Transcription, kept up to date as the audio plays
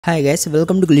Hi guys,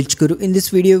 welcome to Glitch Guru. In this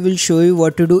video, we'll show you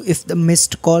what to do if the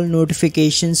missed call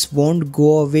notifications won't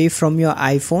go away from your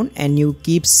iPhone and you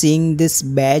keep seeing this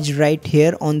badge right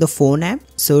here on the phone app.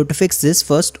 So to fix this,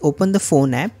 first open the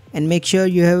phone app and make sure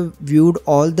you have viewed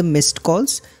all the missed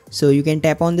calls. So you can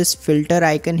tap on this filter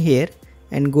icon here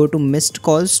and go to missed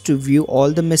calls to view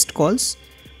all the missed calls.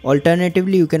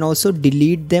 Alternatively, you can also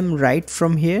delete them right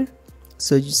from here.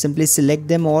 So you simply select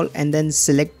them all and then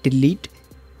select delete.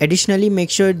 Additionally,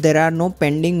 make sure there are no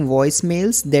pending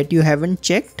voicemails that you haven't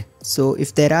checked. So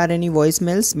if there are any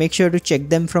voicemails, make sure to check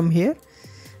them from here.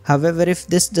 However, if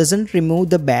this doesn't remove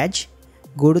the badge,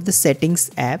 go to the settings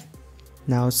app.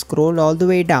 Now scroll all the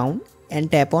way down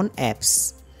and tap on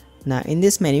apps. Now in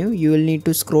this menu, you will need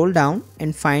to scroll down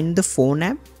and find the phone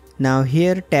app. Now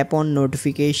here tap on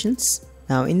notifications.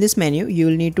 Now in this menu, you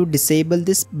will need to disable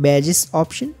this badges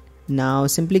option. Now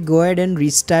simply go ahead and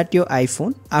restart your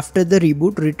iPhone. After the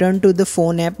reboot, return to the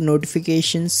phone app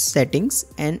notifications settings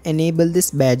and enable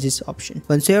this badges option.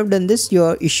 Once you have done this,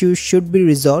 your issue should be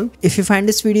resolved. If you find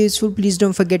this video useful, please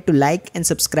don't forget to like and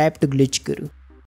subscribe to Glitch Guru.